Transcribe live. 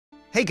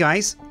Hey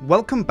guys,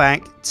 welcome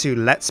back to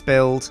Let's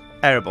Build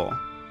Erebor.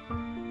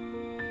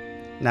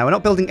 Now we're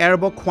not building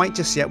Erebor quite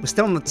just yet, we're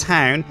still in the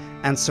town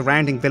and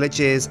surrounding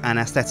villages and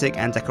aesthetic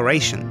and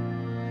decoration.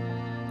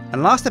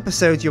 And last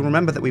episode you'll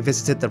remember that we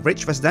visited the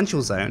rich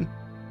residential zone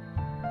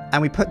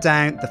and we put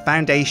down the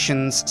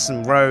foundations,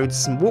 some roads,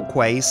 some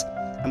walkways,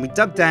 and we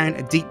dug down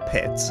a deep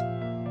pit.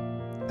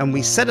 And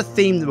we set a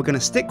theme that we're going to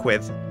stick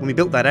with when we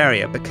built that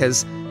area,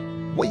 because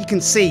what you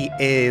can see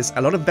is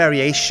a lot of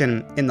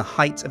variation in the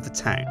height of the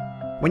town.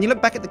 When you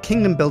look back at the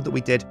kingdom build that we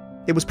did,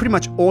 it was pretty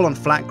much all on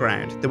flat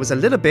ground. There was a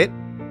little bit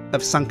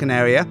of sunken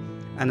area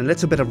and a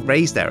little bit of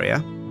raised area.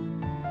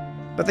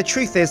 But the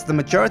truth is, the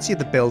majority of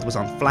the build was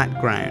on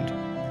flat ground.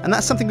 And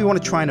that's something we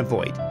want to try and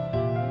avoid.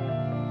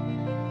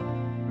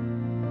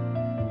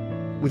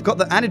 We've got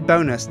the added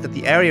bonus that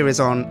the area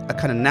is on a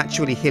kind of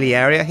naturally hilly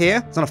area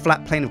here. It's on a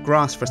flat plane of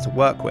grass for us to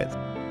work with.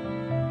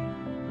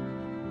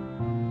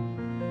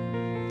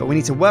 But we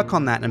need to work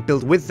on that and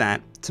build with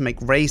that to make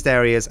raised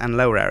areas and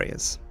lower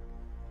areas.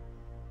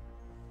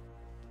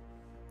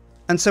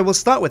 And so we'll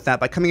start with that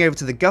by coming over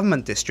to the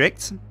government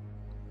district,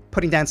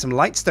 putting down some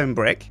light stone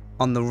brick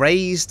on the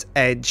raised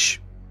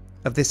edge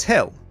of this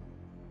hill.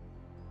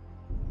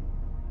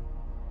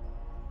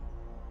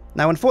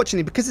 Now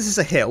unfortunately, because this is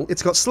a hill,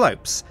 it's got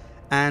slopes,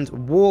 and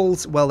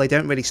walls, well, they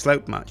don't really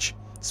slope much.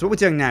 So what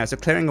we're doing now is we're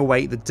clearing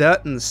away the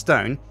dirt and the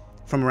stone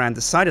from around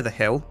the side of the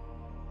hill.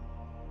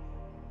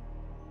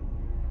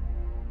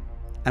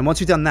 And once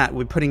we've done that,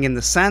 we're putting in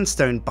the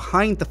sandstone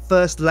behind the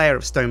first layer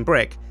of stone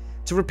brick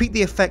to repeat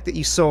the effect that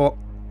you saw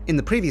in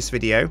the previous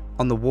video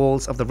on the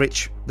walls of the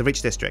rich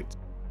district.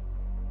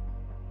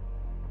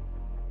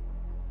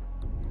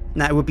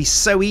 Now it would be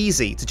so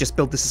easy to just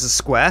build this as a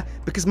square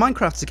because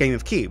Minecraft's a game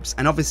of cubes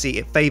and obviously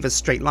it favours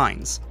straight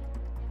lines.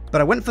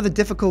 But I went for the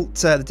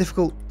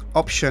difficult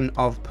option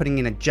of putting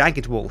in a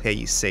jagged wall here,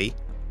 you see.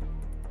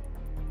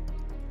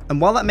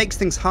 And while that makes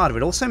things harder,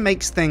 it also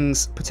makes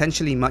things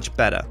potentially much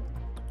better.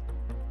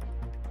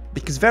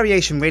 Because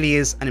variation really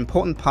is an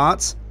important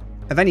part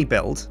of any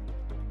build.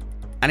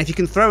 And if you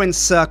can throw in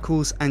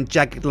circles and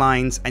jagged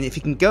lines, and if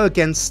you can go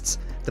against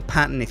the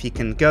pattern, if you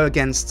can go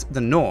against the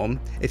norm,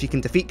 if you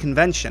can defeat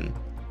convention,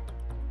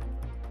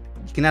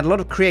 you can add a lot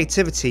of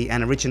creativity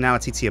and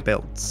originality to your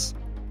builds.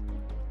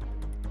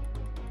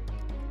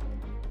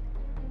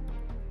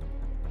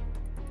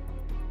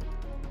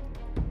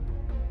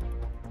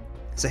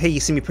 So here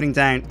you see me putting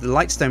down the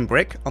light stone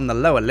brick on the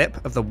lower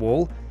lip of the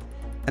wall,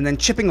 and then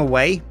chipping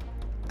away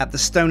at the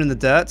stone and the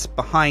dirt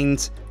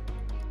behind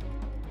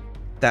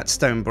that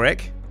stone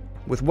brick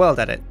with world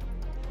edit.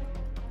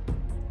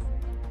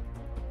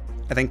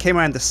 I then came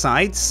around the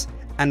sides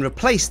and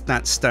replaced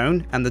that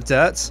stone and the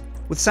dirt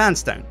with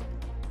sandstone.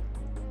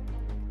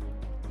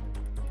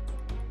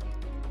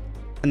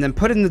 And then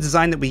put in the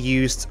design that we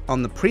used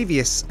on the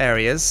previous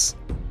areas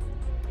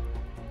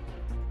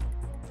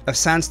of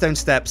sandstone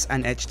steps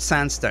and etched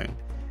sandstone.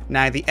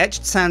 Now the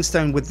etched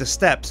sandstone with the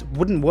steps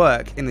wouldn't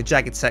work in the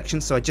jagged section,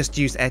 so I just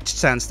used etched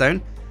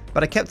sandstone.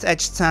 But I kept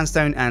etched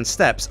sandstone and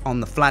steps on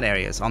the flat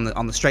areas, on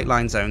the straight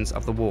line zones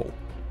of the wall.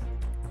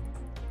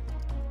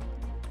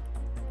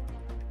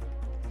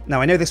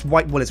 Now I know this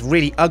white wall is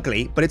really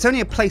ugly, but it's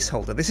only a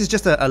placeholder. This is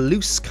just a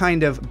loose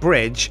kind of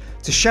bridge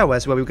to show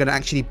us where we're going to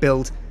actually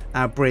build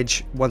our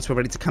bridge once we're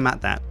ready to come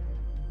at that.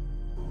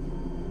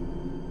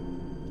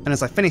 And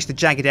as I finish the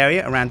jagged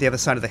area around the other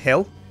side of the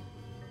hill,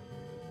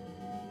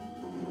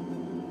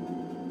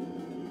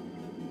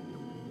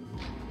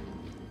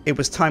 it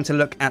was time to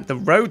look at the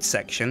road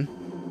section.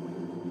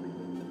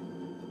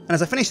 And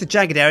as I finished the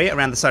jagged area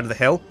around the side of the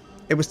hill,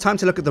 it was time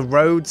to look at the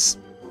roads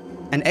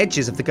and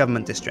edges of the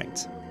government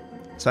district.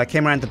 So I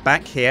came around the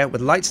back here with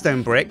light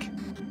stone brick,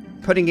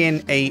 putting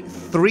in a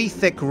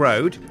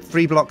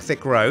 3-block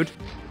thick road,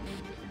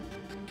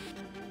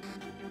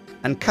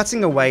 and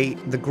cutting away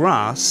the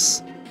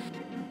grass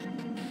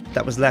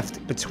that was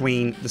left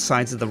between the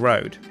sides of the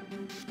road.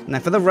 Now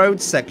for the road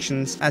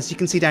sections, as you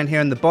can see down here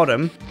in the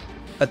bottom,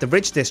 at the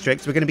rich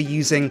district, we're going to be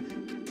using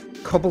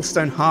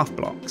cobblestone half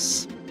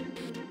blocks.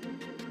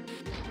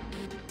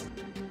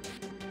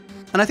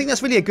 And I think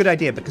that's really a good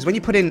idea, because when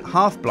you put in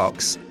half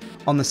blocks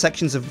on the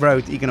sections of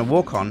road that you're going to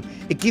walk on,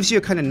 it gives you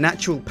a kind of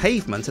natural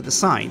pavement at the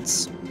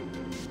sides.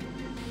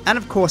 And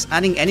of course,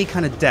 adding any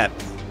kind of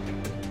depth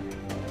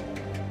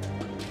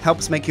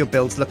helps make your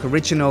builds look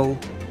original,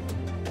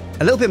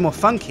 a little bit more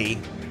funky,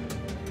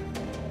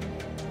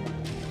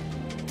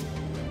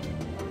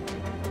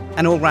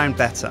 and all round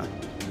better.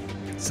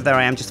 So there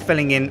I am, just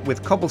filling in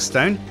with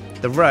cobblestone,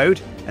 the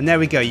road, and there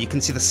we go. You can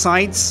see the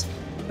sides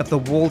of the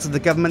walls of the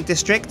government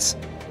district,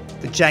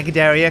 the jagged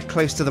area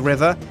close to the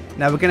river.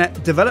 Now we're going to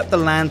develop the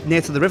land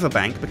near to the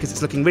riverbank because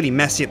it's looking really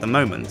messy at the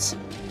moment,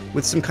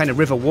 with some kind of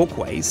river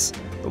walkways,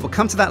 but we'll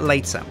come to that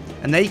later.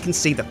 And there you can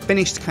see the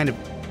finished kind of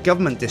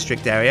government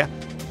district area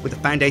with the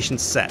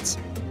foundations set.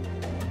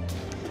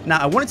 Now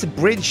I wanted to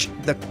bridge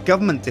the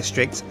government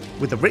district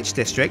with the rich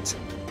district,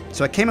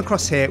 so I came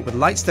across here with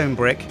light stone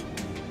brick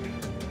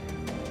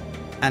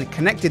and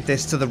connected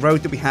this to the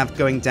road that we have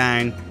going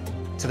down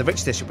to the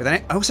rich district, but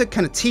then I also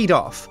kind of teed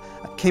off.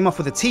 I came off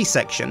with a T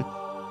section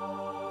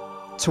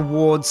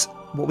towards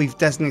what we've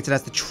designated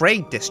as the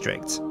trade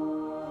district.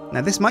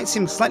 Now this might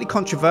seem slightly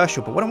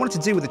controversial, but what I wanted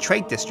to do with the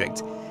trade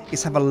district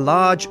is have a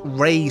large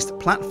raised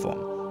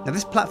platform. Now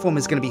this platform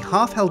is going to be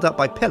half held up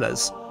by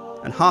pillars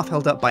and half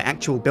held up by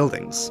actual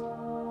buildings.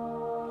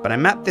 But I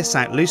mapped this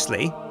out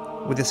loosely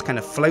with this kind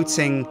of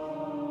floating,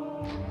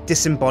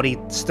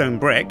 disembodied stone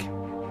brick.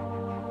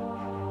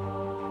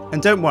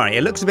 And don't worry,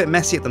 it looks a bit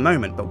messy at the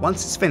moment, but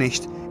once it's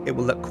finished, it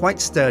will look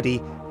quite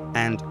sturdy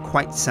and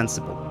quite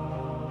sensible.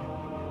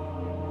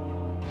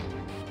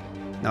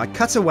 Now I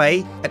cut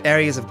away at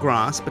areas of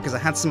grass because I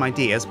had some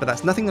ideas, but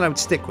that's nothing that I would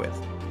stick with.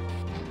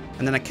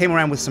 And then I came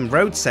around with some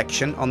road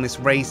section on this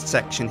raised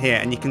section here,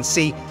 and you can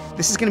see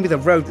this is going to be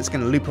the road that's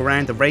going to loop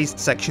around the raised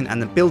section, and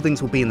the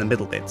buildings will be in the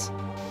middle bit.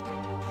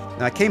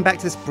 Now I came back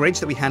to this bridge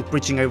that we had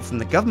bridging over from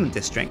the government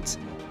district,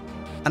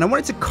 and I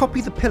wanted to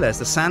copy the pillars,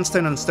 the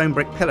sandstone and stone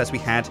brick pillars we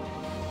had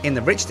in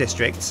the rich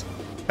district,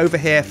 over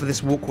here for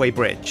this walkway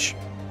bridge.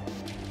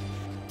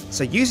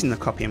 So using the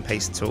copy and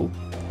paste tool,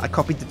 I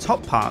copied the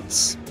top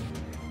parts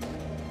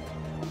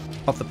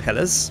of the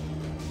pillars,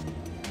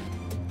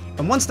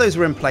 and once those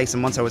were in place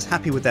and once I was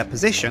happy with their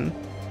position,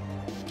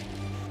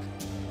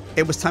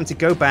 it was time to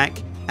go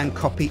back and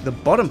copy the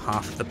bottom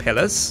half of the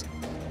pillars.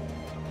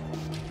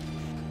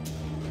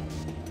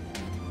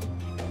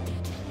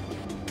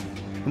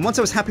 And once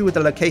I was happy with the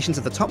locations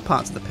of the top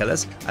parts of the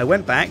pillars, I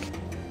went back,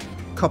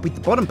 copied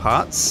the bottom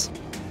parts,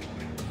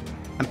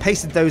 and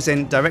pasted those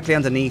in directly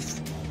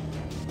underneath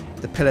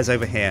the pillars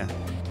over here.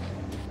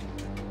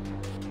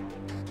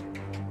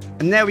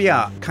 And there we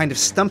are, kind of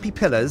stumpy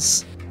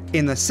pillars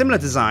in a similar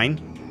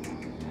design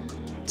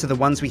to the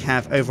ones we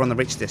have over on the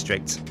rich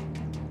district.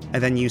 I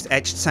then used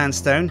etched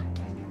sandstone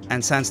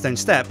and sandstone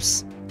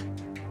steps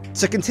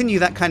to continue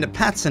that kind of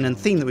pattern and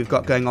theme that we've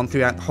got going on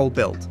throughout the whole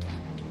build.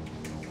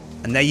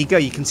 And there you go,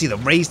 you can see the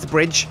raised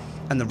bridge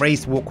and the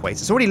raised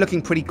walkways. It's already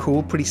looking pretty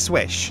cool, pretty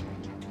swish.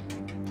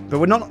 But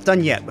we're not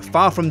done yet, we're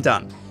far from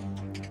done.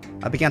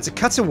 I began to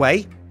cut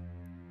away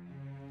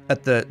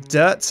at the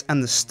dirt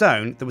and the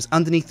stone that was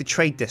underneath the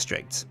trade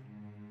district,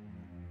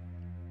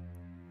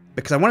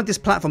 because I wanted this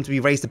platform to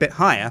be raised a bit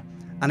higher,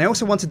 and I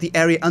also wanted the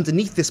area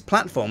underneath this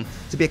platform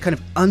to be a kind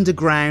of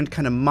underground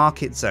kind of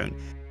market zone.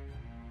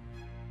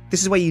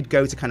 This is where you'd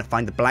go to kind of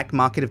find the black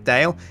market of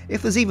Dale,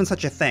 if there's even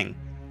such a thing.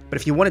 But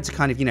if you wanted to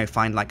kind of, you know,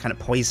 find like kind of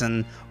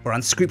poison or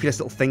unscrupulous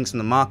little things from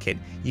the market,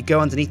 you go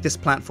underneath this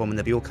platform and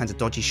there'll be all kinds of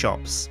dodgy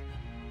shops.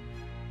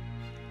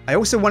 I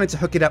also wanted to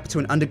hook it up to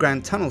an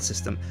underground tunnel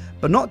system,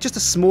 but not just a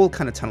small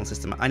kind of tunnel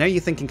system. I know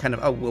you're thinking kind of,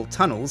 oh, well,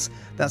 tunnels,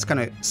 that's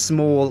kind of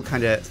small,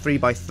 kind of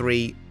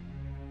 3x3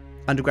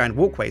 underground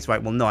walkways,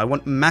 right? Well, no, I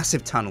want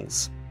massive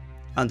tunnels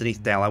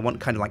underneath Dale. I want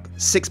kind of like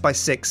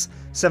 6x6,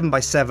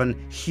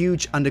 7x7,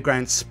 huge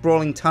underground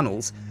sprawling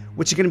tunnels,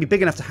 which are going to be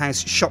big enough to house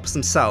shops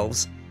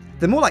themselves.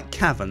 They're more like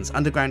caverns,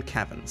 underground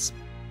caverns.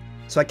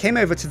 So I came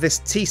over to this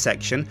T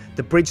section,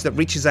 the bridge that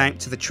reaches out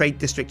to the trade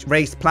district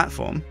raised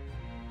platform,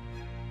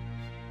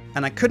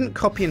 and I couldn't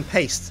copy and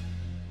paste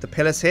the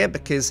pillars here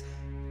because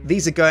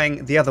these are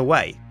going the other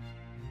way.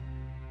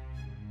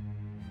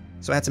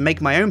 So I had to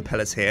make my own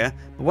pillars here,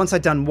 but once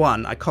I'd done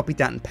one, I copied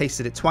that and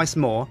pasted it twice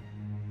more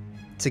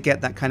to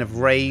get that kind of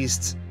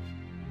raised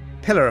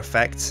pillar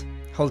effect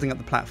holding up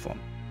the platform.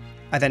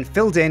 I then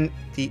filled in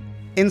the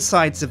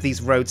insides of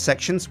these road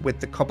sections with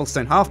the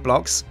cobblestone half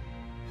blocks,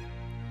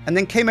 and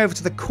then came over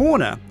to the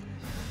corner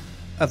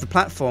of the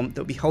platform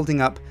that would be holding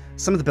up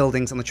some of the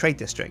buildings on the trade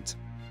district.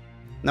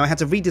 Now I had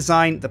to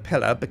redesign the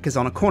pillar because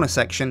the corner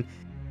section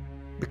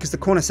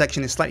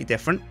is slightly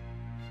different.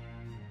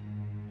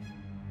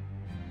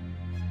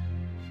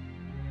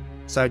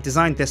 So I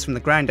designed this from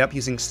the ground up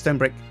using stone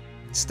brick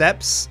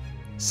steps,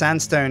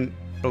 sandstone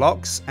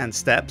blocks and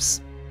steps.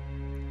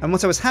 And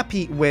once I was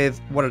happy with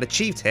what I'd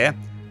achieved here,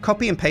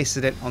 copy and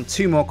pasted it on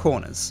 2 more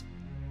corners.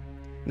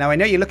 Now I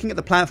know you're looking at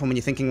the platform and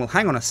you're thinking, well,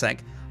 hang on a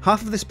sec,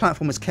 half of this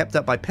platform is kept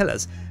up by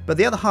pillars, but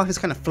the other half is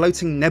kind of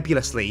floating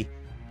nebulously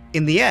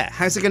in the air.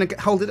 How's it going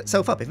to hold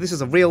itself up? If this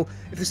is a real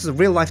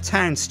life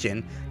town,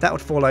 Sjin, that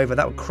would fall over,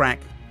 that would crack,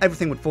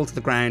 everything would fall to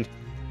the ground,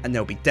 and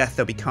there'll be death,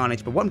 there'll be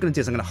carnage. But what I'm going to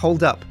do is I'm going to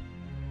hold up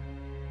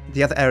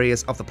the other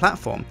areas of the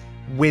platform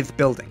with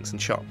buildings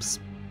and shops.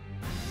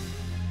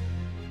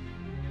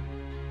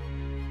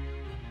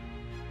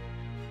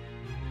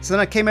 So then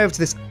I came over to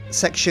this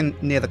section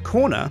near the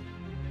corner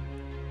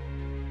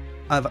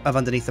of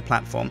underneath the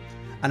platform,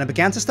 and I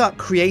began to start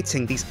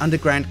creating these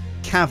underground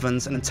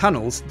caverns and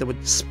tunnels that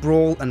would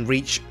sprawl and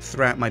reach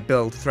throughout my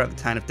build throughout the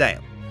town of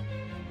Dale.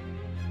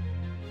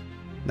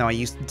 Now I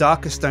used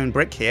darker stone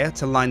brick here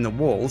to line the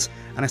walls,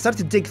 and I started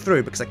to dig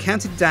through because I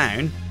counted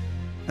down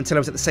until I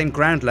was at the same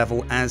ground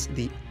level as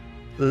the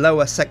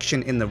lower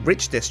section in the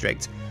rich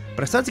district.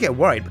 But I started to get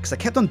worried because I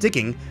kept on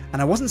digging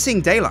and I wasn't seeing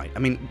daylight. I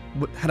mean,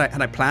 had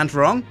I planned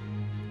wrong?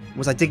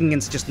 Was I digging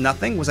into just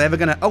nothing? Was I ever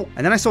gonna... Oh,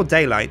 and then I saw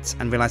daylight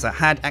and realized I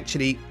had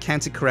actually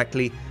counted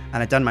correctly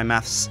and I'd done my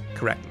maths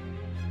correctly.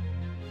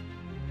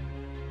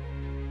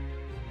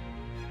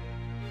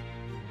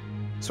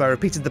 So I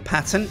repeated the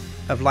pattern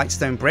of light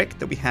stone brick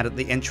that we had at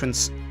the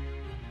entrance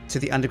to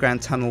the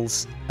underground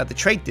tunnels at the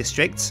trade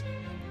district,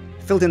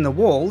 filled in the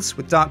walls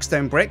with dark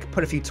stone brick,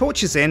 put a few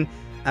torches in,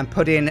 and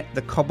put in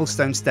the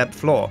cobblestone step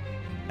floor.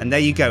 And there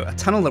you go, a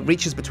tunnel that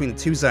reaches between the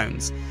two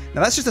zones.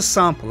 Now that's just a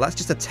sample, that's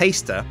just a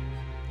taster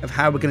of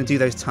how we're going to do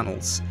those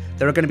tunnels.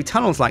 There are going to be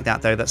tunnels like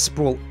that though that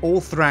sprawl all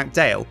throughout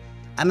Dale,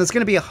 and there's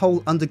going to be a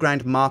whole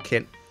underground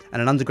market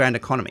and an underground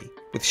economy,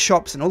 with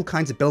shops and all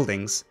kinds of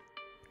buildings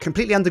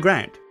completely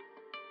underground.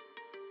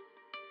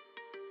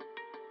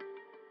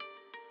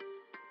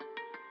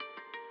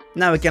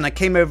 Now again, I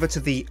came over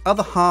to the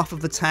other half of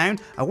the town.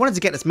 I wanted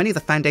to get as many of the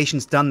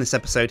foundations done this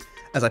episode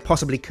as I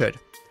possibly could.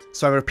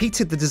 So I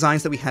repeated the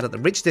designs that we had at the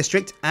Rich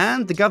District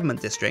and the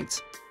Government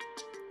District,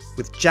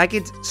 with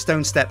jagged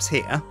stone steps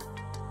here,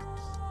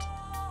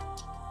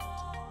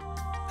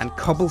 and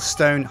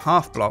cobblestone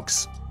half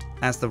blocks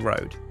as the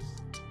road.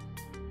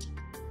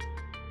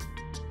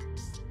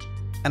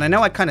 And I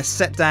know I kind of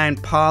set down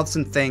paths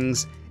and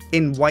things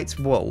in white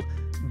wool,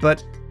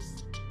 but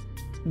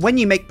when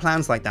you make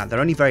plans like that, they're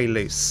only very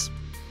loose.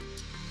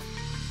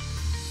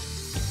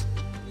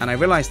 And I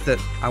realised that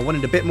I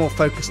wanted a bit more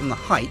focus on the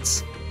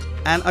heights,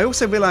 and I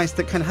also realised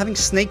that kind of having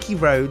snaky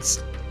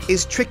roads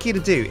is trickier to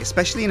do,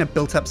 especially in a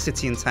built-up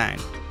city and town.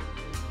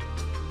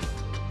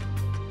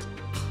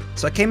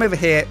 So I came over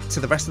here to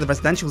the rest of the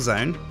residential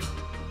zone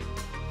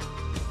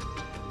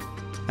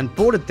and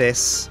bordered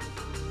this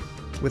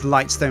with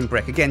light stone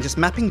brick. Again, just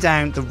mapping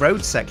down the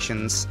road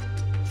sections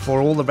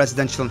for all the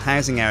residential and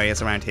housing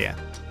areas around here,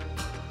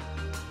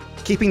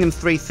 keeping them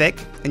 3 thick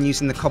and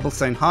using the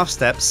cobblestone half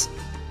steps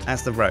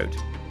as the road.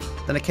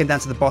 Then I came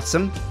down to the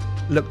bottom,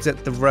 looked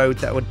at the road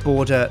that would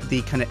border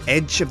the kind of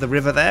edge of the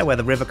river there, where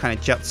the river kind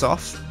of juts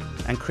off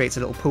and creates a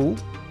little pool.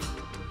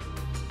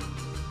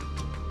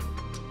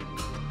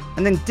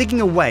 And then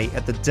digging away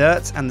at the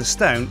dirt and the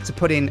stone to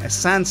put in a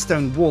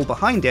sandstone wall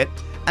behind it,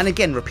 and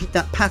again repeat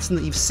that pattern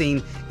that you've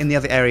seen in the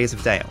other areas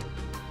of Dale.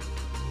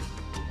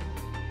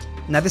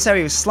 Now this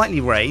area is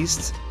slightly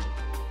raised,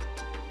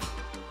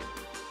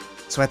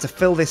 so I had to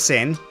fill this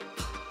in,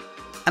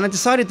 and I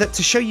decided that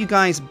to show you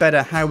guys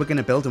better how we're going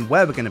to build and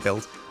where we're going to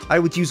build, I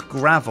would use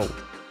gravel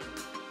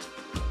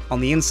on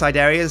the inside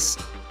areas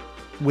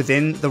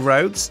within the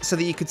roads so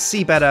that you could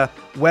see better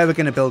where we're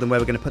going to build and where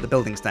we're going to put the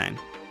buildings down.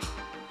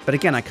 But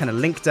again, I kind of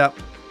linked up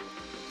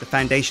the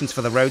foundations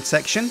for the road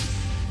section,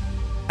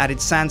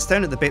 added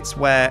sandstone at the bits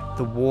where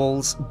the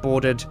walls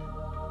bordered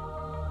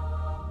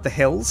the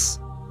hills,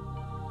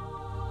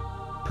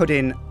 put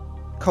in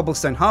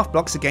cobblestone half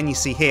blocks, again you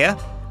see here,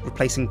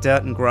 replacing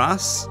dirt and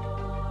grass,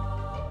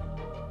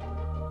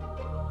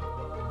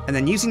 and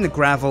then using the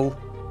gravel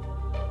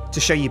to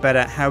show you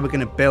better how we're going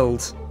to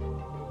build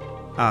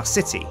our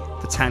city,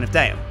 the town of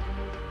Dale.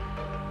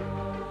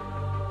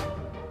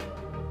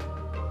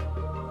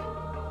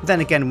 Then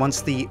again,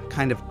 once the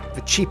kind of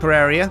the cheaper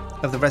area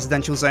of the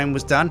residential zone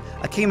was done,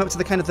 I came up to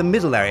the kind of the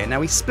middle area. Now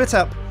we split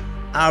up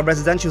our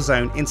residential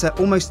zone into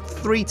almost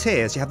 3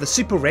 tiers. You have the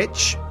super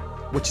rich,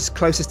 which is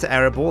closest to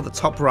Erebor, the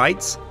top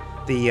right,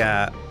 the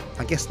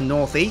I guess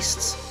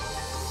northeast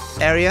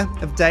area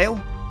of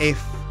Dale,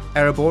 if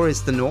Erebor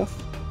is the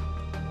north.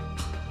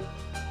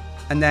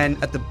 And then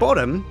at the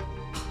bottom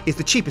is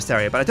the cheapest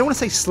area, but I don't want to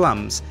say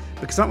slums,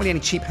 because there aren't really any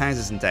cheap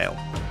houses in Dale.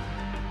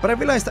 But I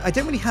realised that I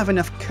don't really have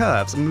enough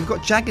curves. I mean, we've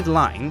got jagged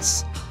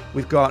lines,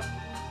 we've got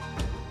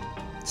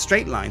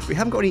straight lines, but we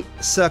haven't got any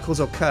circles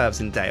or curves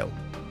in Dale.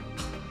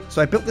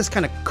 So I built this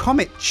kind of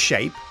comet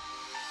shape,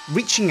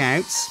 reaching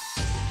out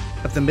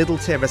of the middle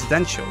tier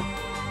residential,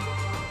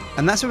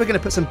 and that's where we're going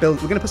to put some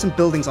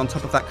buildings on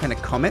top of that kind of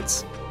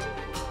comet.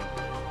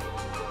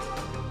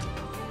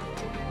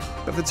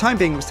 But for the time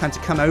being, it was time to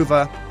come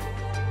over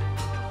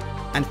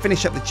and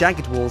finish up the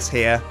jagged walls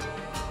here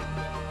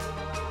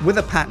with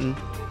a pattern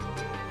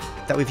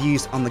that we've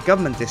used on the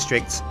government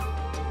district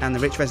and the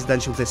rich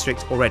residential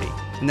district already.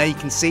 And there you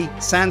can see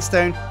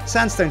sandstone,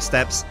 sandstone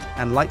steps,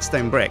 and light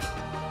stone brick.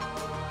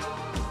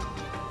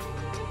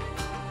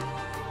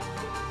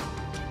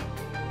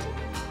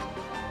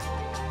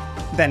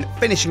 Then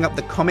finishing up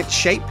the comet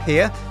shape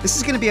here. This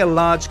is going to be a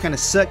large kind of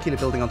circular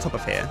building on top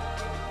of here.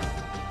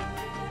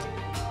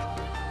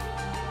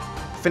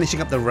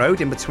 Finishing up the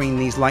road in between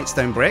these light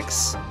stone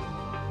bricks.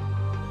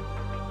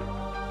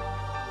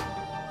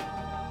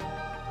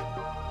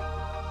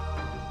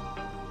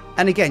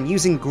 And again,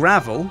 using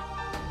gravel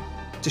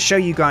to show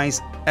you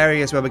guys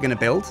areas where we're going to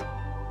build.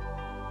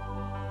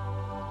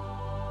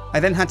 I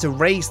then had to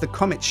raise the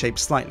comet shape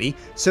slightly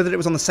so that it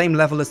was on the same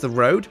level as the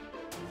road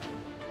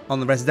on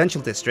the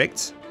residential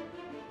district,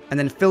 and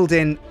then filled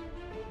in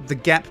the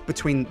gap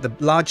between the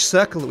large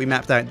circle that we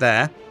mapped out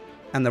there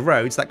and the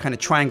roads, that kind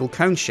of triangle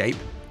cone shape,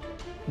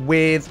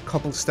 with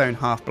cobblestone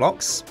half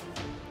blocks,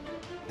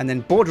 and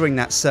then bordering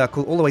that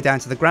circle all the way down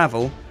to the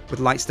gravel with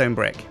light stone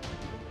brick.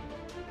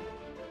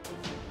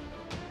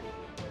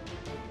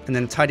 And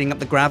then tidying up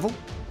the gravel,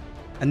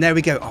 and there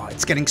we go. Oh,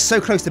 it's getting so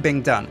close to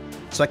being done.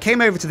 So I came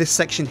over to this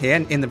section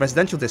here in the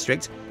residential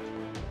district,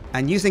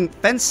 and using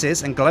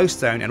fences and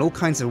glowstone and all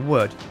kinds of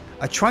wood,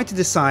 I tried to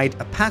decide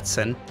a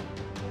pattern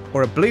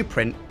or a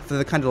blueprint for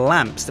the kind of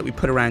lamps that we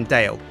put around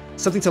Dale,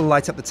 something to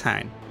light up the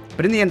town.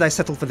 But in the end I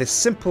settled for this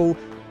simple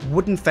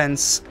wooden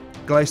fence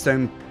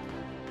glowstone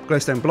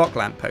block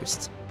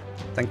lamppost.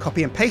 Then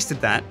copy and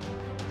pasted that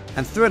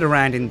and threw it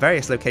around in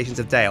various locations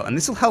of Dale, and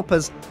this will help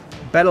us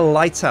better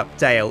light up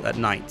Dale at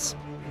night.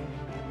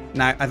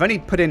 Now I've only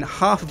put in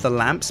half of the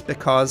lamps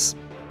because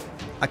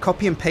I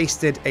copy and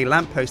pasted a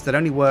lamppost that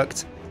only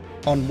worked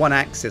on one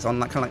axis,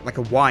 on kind of like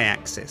a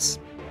y-axis.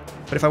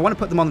 But if I want to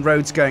put them on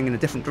roads going in a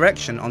different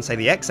direction, on say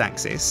the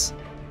x-axis,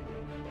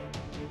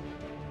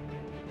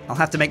 I'll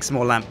have to make some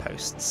more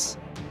lampposts.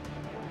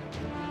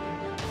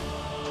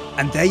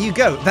 And there you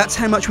go, that's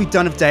how much we've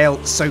done of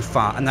Dale so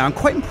far, and now I'm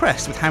quite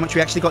impressed with how much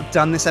we actually got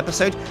done this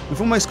episode.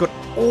 We've almost got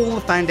all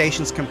the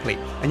foundations complete,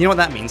 and you know what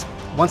that means?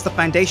 Once the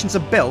foundations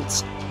are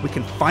built, we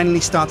can finally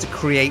start to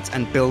create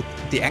and build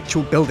the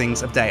actual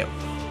buildings of Dale.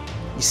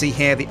 You see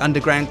here the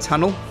underground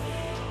tunnel,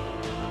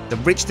 the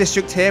rich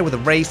district here with the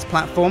raised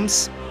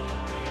platforms,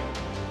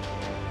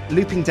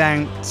 looping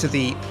down to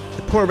the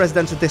poorer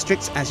residential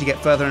districts as you get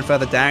further and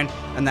further down,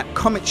 and that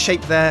comet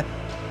shape there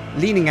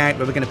leaning out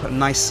where we're going to put a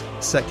nice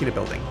circular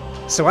building.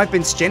 So I've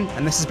been Sjin,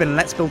 and this has been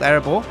Let's Build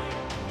Erebor.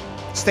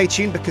 Stay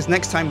tuned because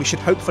next time we should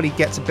hopefully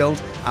get to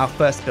build our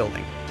first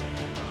building.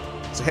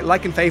 So hit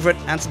like and favourite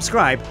and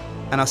subscribe,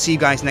 and I'll see you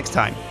guys next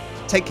time.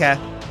 Take care.